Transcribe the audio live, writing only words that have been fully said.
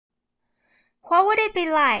What would it be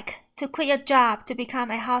like to quit your job to become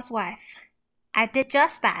a housewife? I did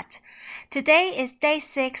just that. Today is day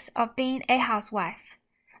 6 of being a housewife,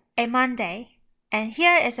 a Monday, and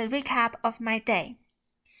here is a recap of my day.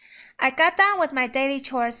 I got done with my daily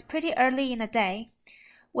chores pretty early in the day.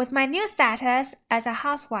 With my new status as a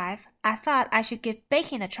housewife, I thought I should give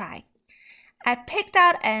baking a try. I picked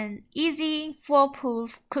out an easy,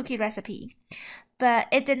 foolproof cookie recipe, but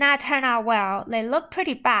it did not turn out well. They looked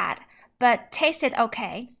pretty bad, but tasted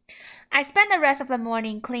okay. I spent the rest of the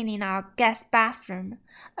morning cleaning our guest bathroom,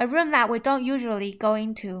 a room that we don't usually go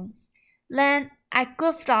into. Then I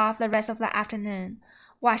goofed off the rest of the afternoon,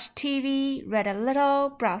 watched TV, read a little,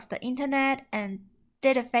 browsed the internet, and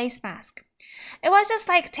did a face mask. It was just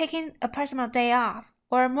like taking a personal day off,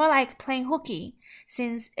 or more like playing hooky,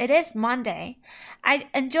 since it is Monday. I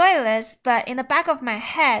enjoy this, but in the back of my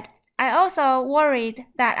head, I also worried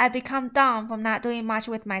that I become dumb from not doing much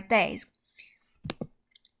with my days.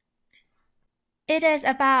 It is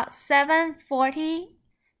about 7:40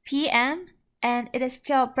 p.m. and it is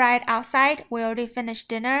still bright outside. We already finished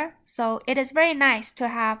dinner, so it is very nice to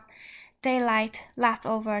have daylight left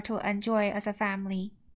over to enjoy as a family.